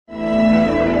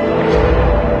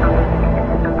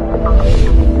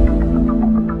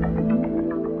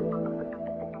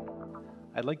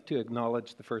like to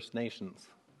acknowledge the First Nations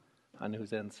on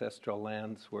whose ancestral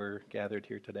lands we're gathered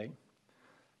here today,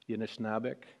 the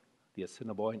Anishinaabe, the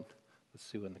Assiniboine, the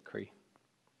Sioux, and the Cree.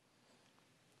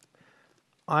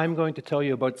 I'm going to tell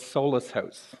you about Solace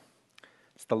House.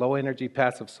 It's the low-energy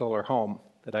passive solar home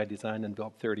that I designed and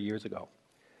built 30 years ago.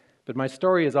 But my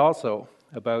story is also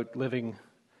about living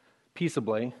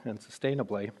peaceably and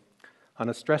sustainably on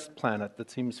a stressed planet that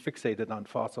seems fixated on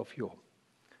fossil fuel.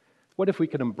 What if we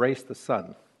could embrace the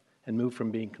sun and move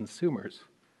from being consumers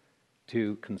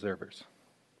to conservers?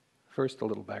 First, a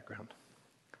little background.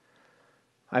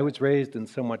 I was raised in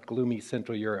somewhat gloomy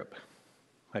Central Europe.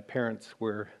 My parents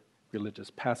were religious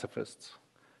pacifists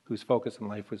whose focus in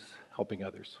life was helping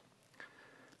others.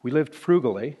 We lived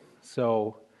frugally,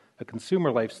 so a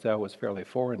consumer lifestyle was fairly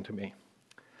foreign to me.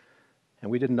 And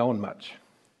we didn't own much.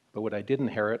 But what I did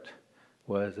inherit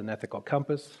was an ethical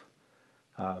compass,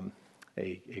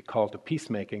 a call to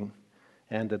peacemaking,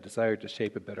 and a desire to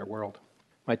shape a better world.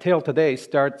 My tale today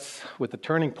starts with the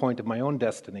turning point of my own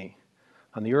destiny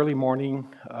on the early morning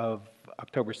of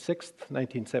October 6th,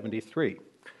 1973,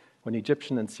 when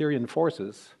Egyptian and Syrian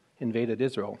forces invaded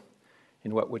Israel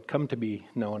in what would come to be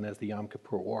known as the Yom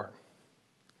Kippur War.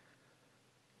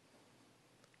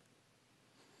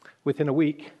 Within a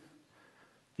week,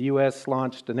 the U.S.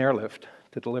 launched an airlift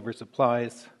to deliver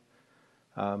supplies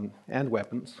and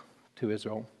weapons to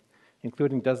Israel,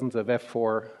 including dozens of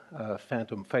F-4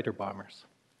 Phantom fighter bombers.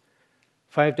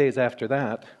 5 days after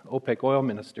that, OPEC oil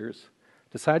ministers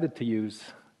decided to use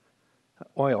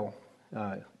oil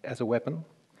as a weapon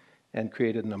and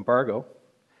created an embargo,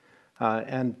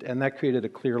 and that created a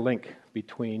clear link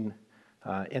between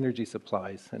energy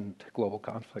supplies and global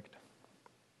conflict.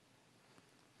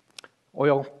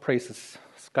 Oil prices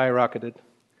skyrocketed,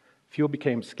 fuel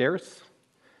became scarce,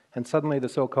 and suddenly the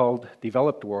so-called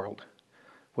developed world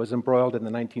was embroiled in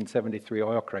the 1973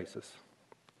 oil crisis.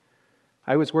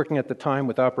 I was working at the time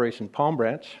with Operation Palm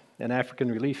Branch, an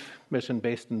African relief mission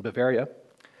based in Bavaria,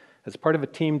 as part of a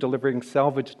team delivering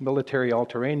salvaged military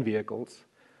all-terrain vehicles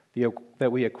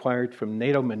that we acquired from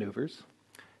NATO maneuvers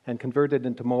and converted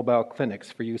into mobile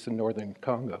clinics for use in northern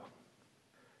Congo.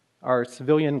 Our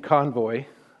civilian convoy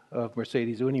of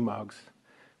Mercedes Unimogs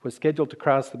was scheduled to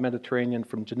cross the Mediterranean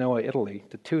from Genoa, Italy,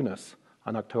 to Tunis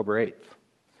on October 8th,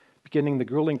 beginning the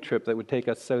grueling trip that would take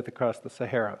us south across the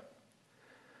Sahara.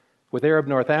 With Arab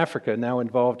North Africa now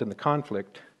involved in the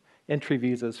conflict, entry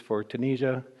visas for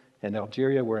Tunisia and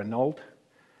Algeria were annulled,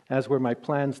 as were my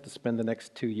plans to spend the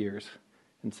next 2 years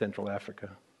in Central Africa.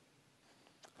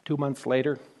 2 months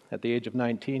later, at the age of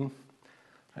 19,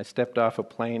 I stepped off a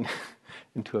plane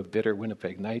into a bitter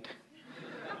Winnipeg night.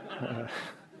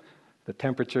 The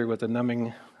temperature was a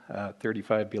numbing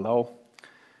 35 below,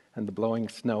 and the blowing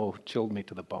snow chilled me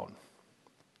to the bone.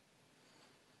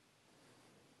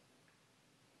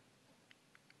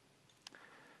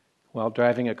 While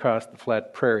driving across the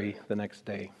flat prairie the next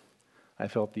day, I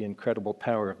felt the incredible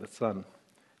power of the sun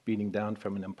beating down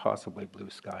from an impossibly blue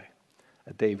sky.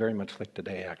 A day very much like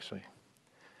today, actually.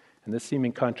 And this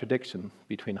seeming contradiction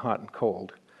between hot and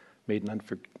cold made an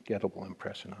unforgettable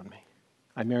impression on me.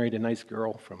 I married a nice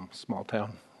girl from small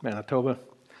town Manitoba.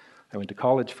 I went to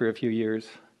college for a few years,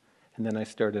 and then I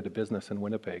started a business in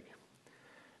Winnipeg.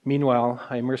 Meanwhile,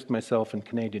 I immersed myself in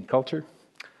Canadian culture.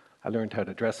 I learned how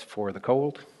to dress for the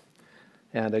cold,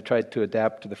 and I tried to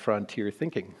adapt to the frontier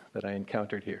thinking that I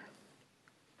encountered here.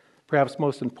 Perhaps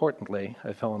most importantly,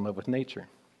 I fell in love with nature.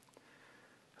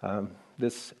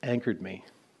 This anchored me.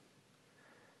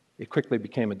 It quickly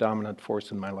became a dominant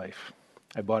force in my life.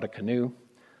 I bought a canoe.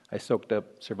 I soaked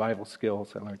up survival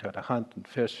skills. I learned how to hunt and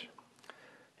fish.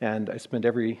 And I spent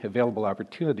every available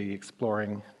opportunity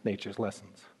exploring nature's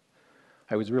lessons.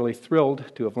 I was really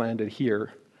thrilled to have landed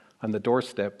here on the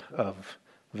doorstep of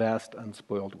vast,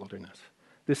 unspoiled wilderness.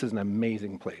 This is an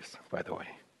amazing place, by the way,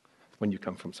 when you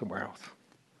come from somewhere else.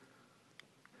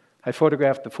 I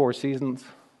photographed the 4 seasons.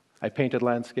 I painted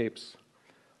landscapes.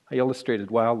 I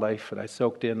illustrated wildlife, and I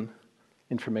soaked in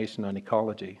information on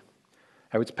ecology.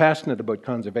 I was passionate about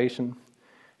conservation,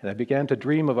 and I began to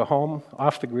dream of a home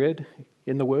off the grid,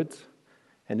 in the woods,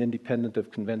 and independent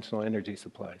of conventional energy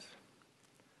supplies.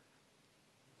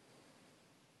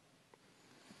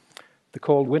 The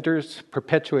cold winters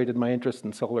perpetuated my interest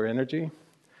in solar energy,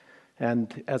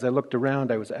 and as I looked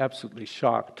around, I was absolutely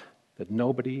shocked that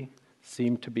nobody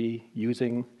seemed to be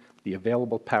using the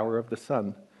available power of the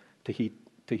sun to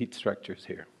heat structures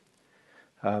here.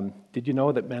 Did you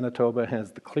know that Manitoba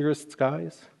has the clearest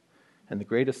skies and the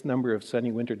greatest number of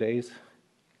sunny winter days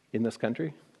in this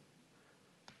country?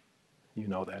 You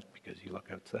know that because you look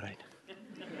outside.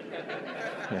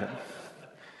 Yeah.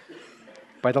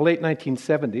 By the late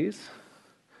 1970s,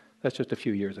 that's just a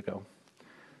few years ago,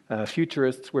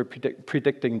 futurists were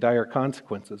predicting dire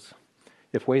consequences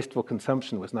if wasteful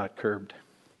consumption was not curbed.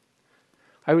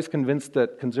 I was convinced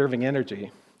that conserving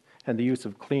energy and the use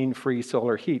of clean, free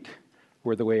solar heat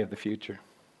were the way of the future.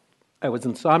 I was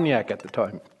insomniac at the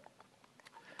time,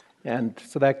 and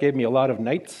so that gave me a lot of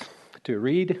nights to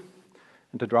read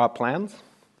and to draw plans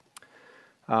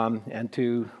and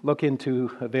to look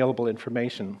into available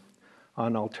information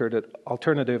on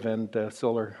alternative and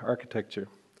solar architecture.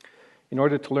 In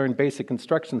order to learn basic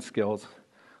construction skills,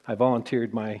 I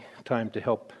volunteered my time to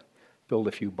help build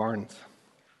a few barns.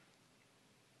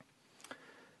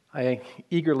 I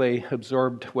eagerly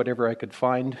absorbed whatever I could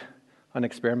find on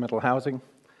experimental housing,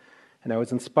 and I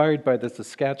was inspired by the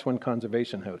Saskatchewan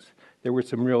Conservation House. There were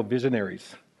some real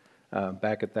visionaries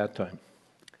back at that time.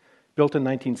 Built in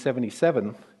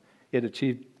 1977, it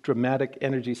achieved dramatic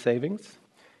energy savings.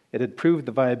 It had proved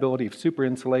the viability of super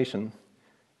insulation,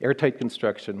 airtight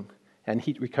construction, and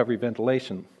heat recovery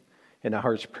ventilation in a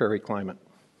harsh prairie climate.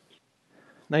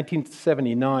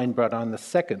 1979 brought on the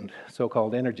second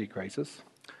so-called energy crisis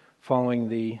following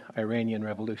the Iranian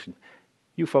Revolution.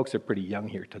 You folks are pretty young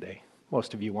here today.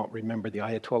 Most of you won't remember the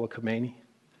Ayatollah Khomeini.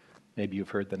 Maybe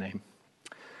you've heard the name.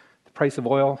 The price of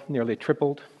oil nearly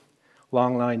tripled.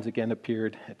 Long lines again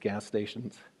appeared at gas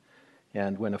stations.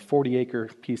 And when a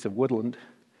 40-acre piece of woodland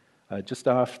just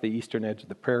off the eastern edge of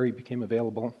the prairie became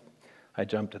available, I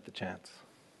jumped at the chance.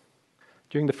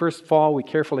 During the first fall, we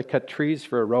carefully cut trees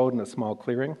for a road and a small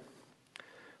clearing.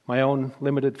 My own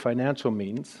limited financial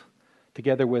means,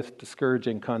 together with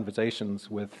discouraging conversations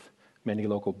with many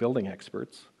local building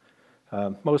experts,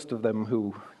 most of them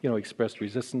who expressed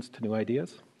resistance to new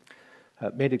ideas,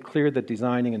 made it clear that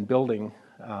designing and building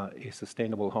a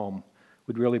sustainable home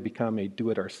would really become a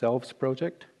do-it-ourselves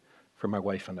project for my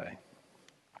wife and I.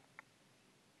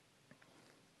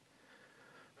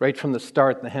 Right from the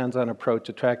start, the hands-on approach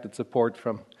attracted support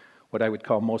from what I would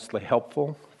call mostly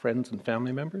helpful friends and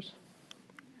family members.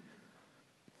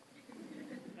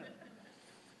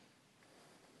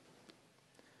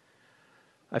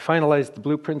 I finalized the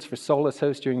blueprints for Solace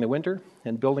House during the winter,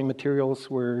 and building materials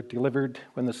were delivered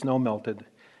when the snow melted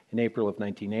in April of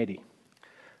 1980.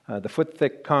 The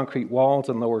foot-thick concrete walls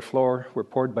and lower floor were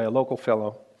poured by a local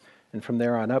fellow, and from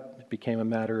there on up, it became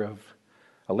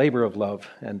a labor of love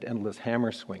and endless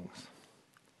hammer swings.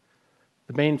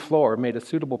 The main floor made a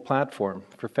suitable platform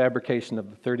for fabrication of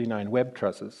the 39 web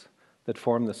trusses that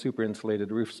form the super-insulated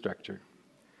roof structure.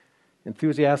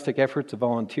 Enthusiastic efforts of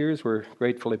volunteers were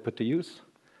gratefully put to use,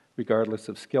 regardless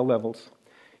of skill levels.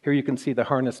 Here you can see the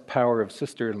harnessed power of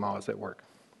sister-in-laws at work.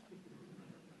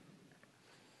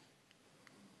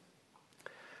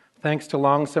 Thanks to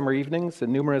long summer evenings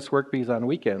and numerous work bees on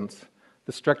weekends,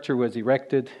 the structure was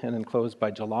erected and enclosed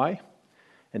by July,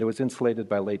 and it was insulated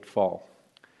by late fall,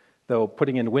 though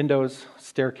putting in windows,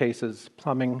 staircases,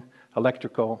 plumbing,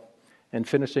 electrical, and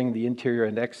finishing the interior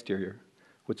and exterior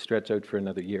would stretch out for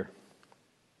another year.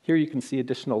 Here you can see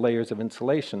additional layers of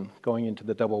insulation going into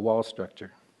the double wall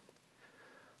structure.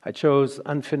 I chose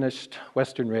unfinished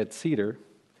western red cedar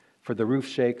for the roof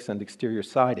shakes and exterior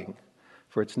siding.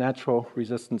 For its natural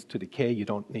resistance to decay, you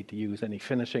don't need to use any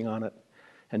finishing on it,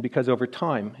 and because over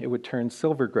time it would turn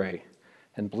silver gray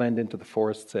and blend into the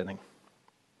forest setting.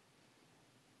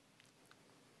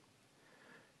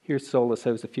 Here's Solace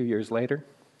House a few years later.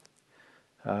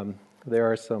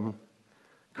 There are some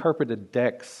carpeted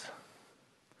decks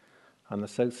on the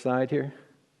south side here.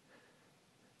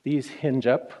 These hinge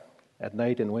up at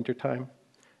night in wintertime,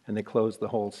 and they close the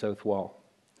whole south wall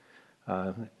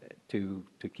to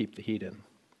keep the heat in.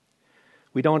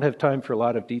 We don't have time for a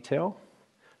lot of detail,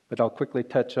 but I'll quickly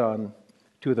touch on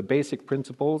two of the basic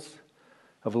principles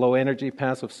of low-energy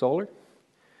passive solar.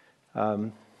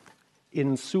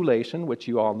 Insulation, which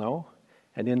you all know,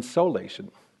 and insolation,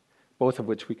 both of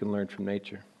which we can learn from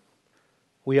nature.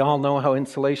 We all know how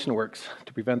insulation works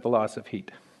to prevent the loss of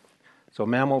heat. So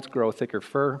mammals grow thicker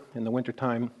fur in the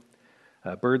wintertime,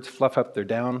 birds fluff up their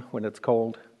down when it's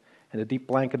cold, and a deep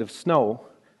blanket of snow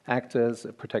acts as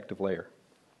a protective layer.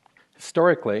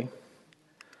 Historically,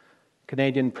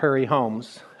 Canadian prairie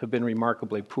homes have been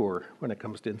remarkably poor when it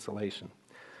comes to insulation.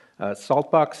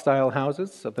 Saltbox-style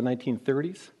houses of the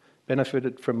 1930s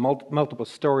benefited from multiple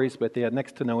stories, but they had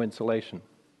next to no insulation.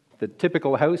 The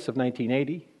typical house of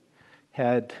 1980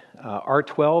 had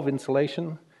R12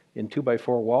 insulation in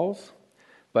 2x4 walls,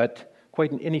 but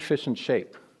quite an inefficient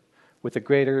shape with a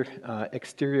greater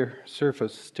exterior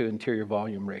surface to interior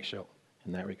volume ratio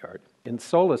in that regard. In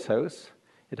Solace House,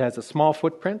 it has a small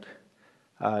footprint.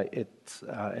 It's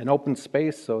an open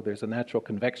space, so there's a natural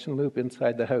convection loop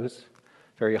inside the house.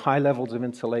 very high levels of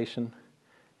insulation,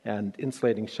 and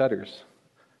insulating shutters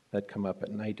that come up at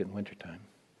night in wintertime.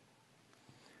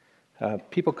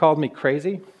 People called me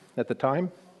crazy at the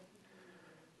time.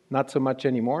 Not so much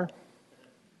anymore.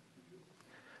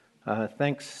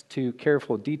 Thanks to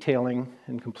careful detailing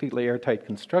and completely airtight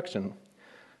construction,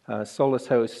 Solace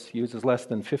House uses less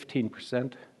than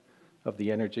 15% of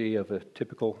the energy of a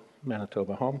typical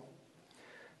Manitoba home.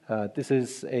 This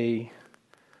is a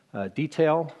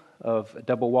detail of a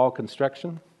double wall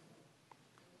construction.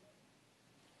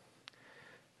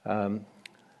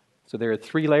 So there are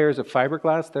 3 layers of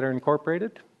fiberglass that are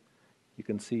incorporated. You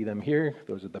can see them here.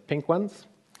 Those are the pink ones.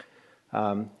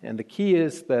 And the key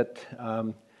is that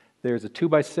there's a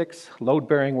 2x6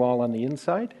 load-bearing wall on the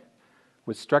inside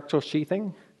with structural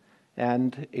sheathing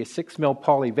and a 6 mil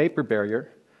poly vapor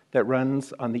barrier that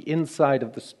runs on the inside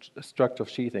of the structural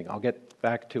sheathing. I'll get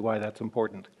back to why that's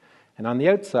important. And on the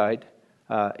outside,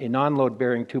 a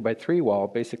non-load-bearing 2x3 wall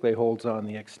basically holds on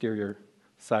the exterior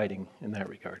siding in that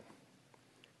regard.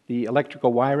 The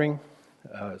electrical wiring,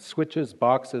 switches,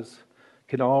 boxes,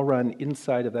 can all run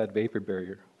inside of that vapor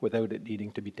barrier without it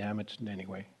needing to be damaged in any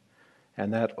way.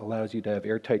 And that allows you to have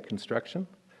airtight construction,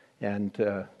 and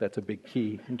that's a big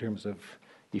key in terms of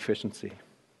efficiency.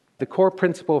 The core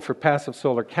principle for passive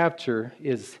solar capture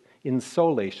is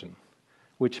insolation,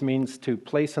 which means to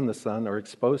place in the sun or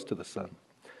expose to the sun.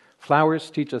 Flowers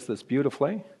teach us this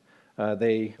beautifully.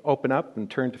 They open up and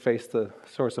turn to face the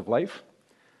source of life.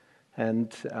 And,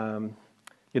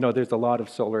 there's a lot of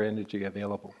solar energy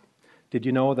available. Did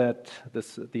you know that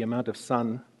the amount of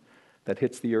sun that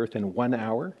hits the Earth in 1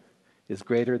 hour is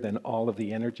greater than all of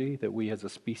the energy that we as a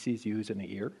species use in a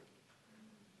year?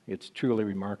 It's truly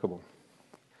remarkable.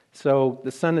 So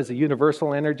the sun is a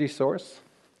universal energy source.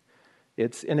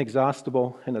 It's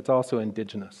inexhaustible, and it's also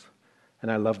indigenous.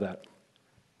 And I love that.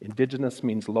 Indigenous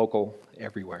means local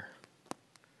everywhere.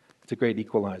 It's a great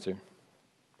equalizer.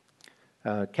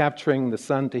 Capturing the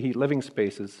sun to heat living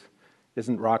spaces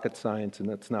isn't rocket science, and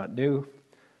it's not new.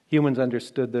 Humans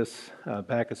understood this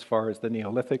back as far as the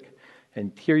Neolithic.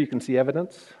 And here you can see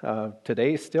evidence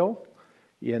today still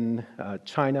in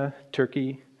China,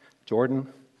 Turkey, Jordan,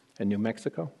 and New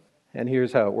Mexico. And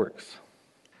here's how it works.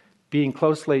 Being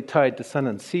closely tied to sun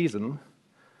and season,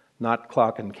 not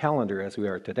clock and calendar as we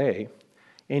are today,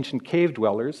 ancient cave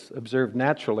dwellers observed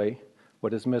naturally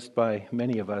what is missed by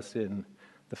many of us in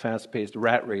the fast-paced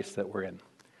rat race that we're in.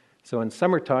 So in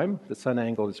summertime, the sun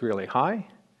angle is really high.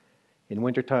 In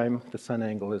wintertime, the sun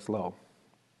angle is low.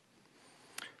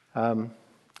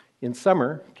 In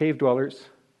summer, cave dwellers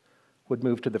would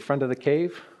move to the front of the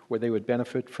cave where they would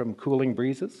benefit from cooling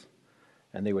breezes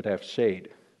and they would have shade.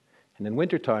 And in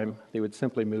wintertime, they would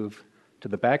simply move to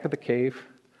the back of the cave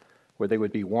where they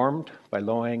would be warmed by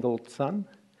low-angled sun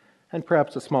and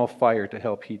perhaps a small fire to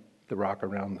help heat the rock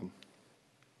around them.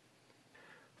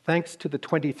 Thanks to the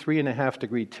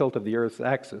 23.5-degree tilt of the Earth's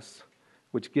axis,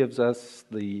 which gives us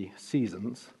the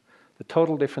seasons, the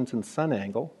total difference in sun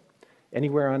angle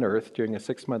anywhere on Earth during a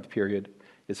 6-month period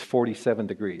is 47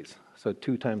 degrees, so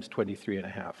 2 times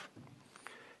 23.5.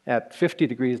 At 50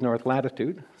 degrees north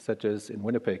latitude, such as in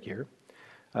Winnipeg here,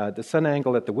 the sun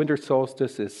angle at the winter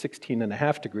solstice is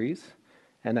 16.5 degrees,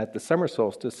 and at the summer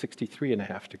solstice,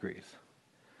 63.5 degrees.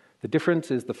 The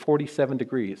difference is the 47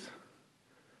 degrees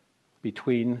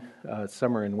between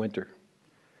summer and winter.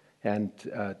 And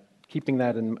keeping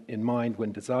that in mind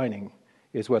when designing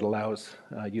is what allows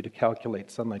you to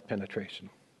calculate sunlight penetration.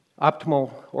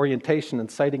 Optimal orientation and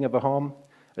siting of a home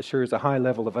assures a high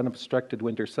level of unobstructed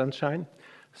winter sunshine.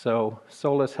 So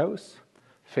Solace House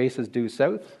faces due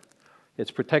south.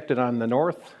 It's protected on the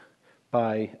north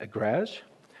by a garage,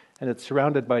 and it's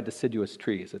surrounded by deciduous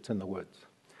trees. It's in the woods.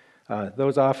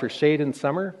 Those offer shade in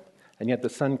summer, and yet the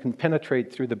sun can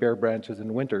penetrate through the bare branches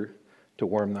in winter to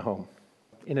warm the home.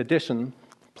 In addition,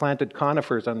 planted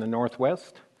conifers on the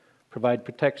northwest provide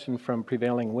protection from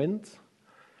prevailing winds.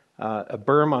 A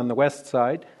berm on the west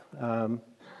side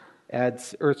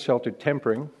adds earth-sheltered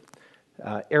tempering.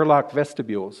 Airlock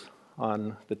vestibules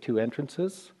on the 2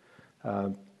 entrances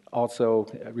also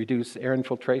reduce air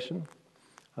infiltration.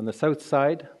 On the south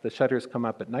side, the shutters come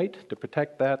up at night to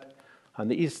protect that. On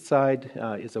the east side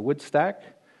is a wood stack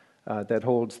that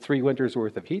holds 3 winters'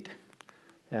 worth of heat,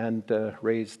 and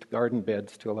raised garden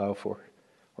beds to allow for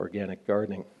organic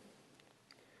gardening.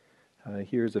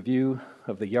 Here's a view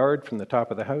of the yard from the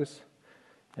top of the house,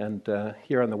 and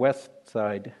here on the west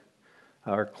side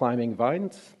are climbing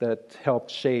vines that help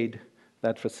shade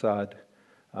that facade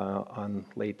on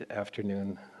late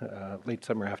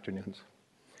summer afternoons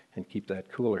and keep that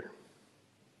cooler.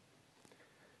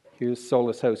 Here's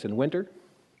Solace House in winter.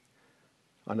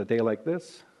 on a day like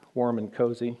this, warm and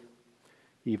cozy,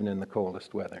 even in the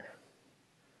coldest weather.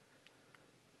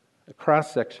 A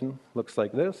cross-section looks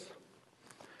like this.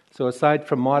 So aside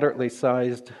from moderately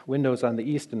sized windows on the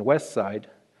east and west side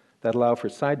that allow for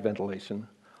side ventilation,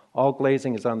 all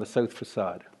glazing is on the south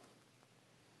facade.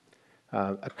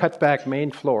 A cut-back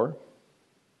main floor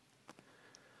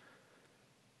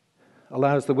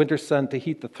allows the winter sun to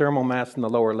heat the thermal mass in the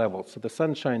lower level. So the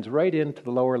sun shines right into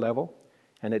the lower level,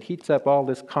 and it heats up all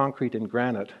this concrete and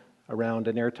granite around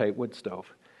an airtight wood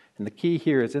stove. And the key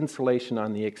here is insulation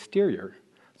on the exterior,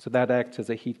 so that acts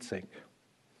as a heat sink.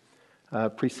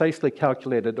 Precisely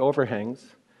calculated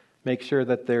overhangs make sure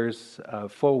that there's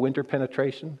full winter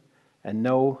penetration and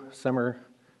no summer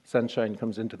sunshine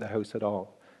comes into the house at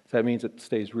all. So that means it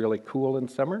stays really cool in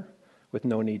summer with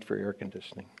no need for air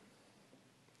conditioning.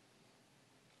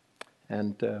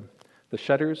 And the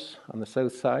shutters on the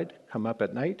south side come up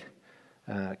at night,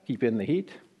 keep in the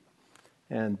heat.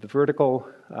 And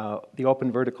the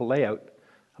open vertical layout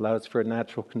allows for a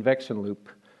natural convection loop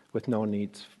with no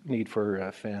need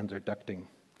for fans or ducting.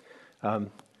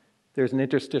 There's an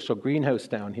interstitial greenhouse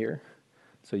down here,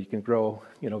 so you can grow,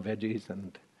 veggies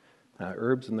and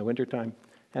herbs in the wintertime.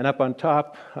 And up on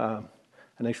top, a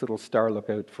nice little star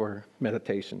lookout for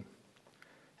meditation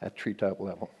at treetop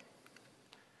level.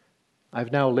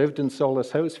 I've now lived in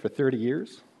Solace House for 30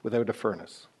 years without a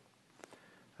furnace.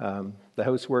 The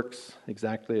house works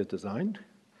exactly as designed.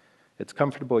 It's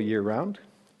comfortable year-round.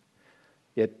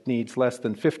 It needs less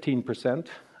than 15%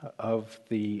 of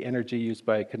the energy used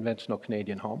by a conventional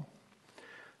Canadian home.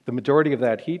 The majority of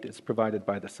that heat is provided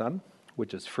by the sun,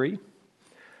 which is free.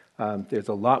 There's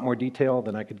a lot more detail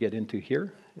than I could get into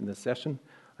here in this session.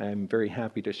 I'm very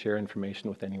happy to share information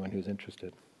with anyone who's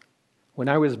interested. When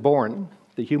I was born,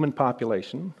 the human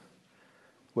population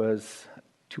was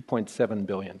 2.7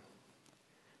 billion.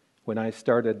 When I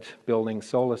started building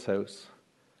Solace House,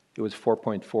 it was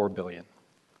 4.4 billion.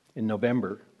 In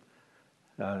November,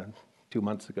 2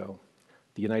 months ago,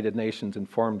 the United Nations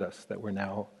informed us that we're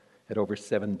now at over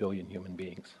 7 billion human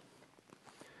beings.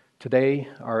 Today,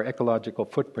 our ecological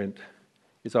footprint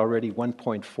is already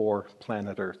 1.4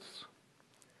 planet Earths.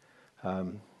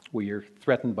 We are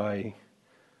threatened by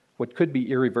what could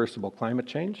be irreversible climate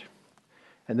change,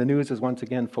 and the news is once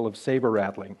again full of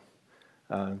saber-rattling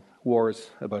wars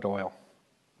about oil.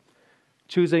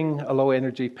 Choosing a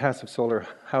low-energy passive solar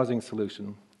housing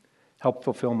solution helped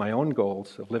fulfill my own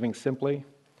goals of living simply,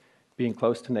 being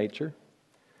close to nature,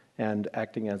 and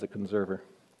acting as a conserver.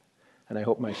 And I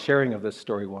hope my sharing of this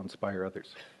story will inspire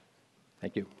others.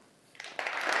 Thank you.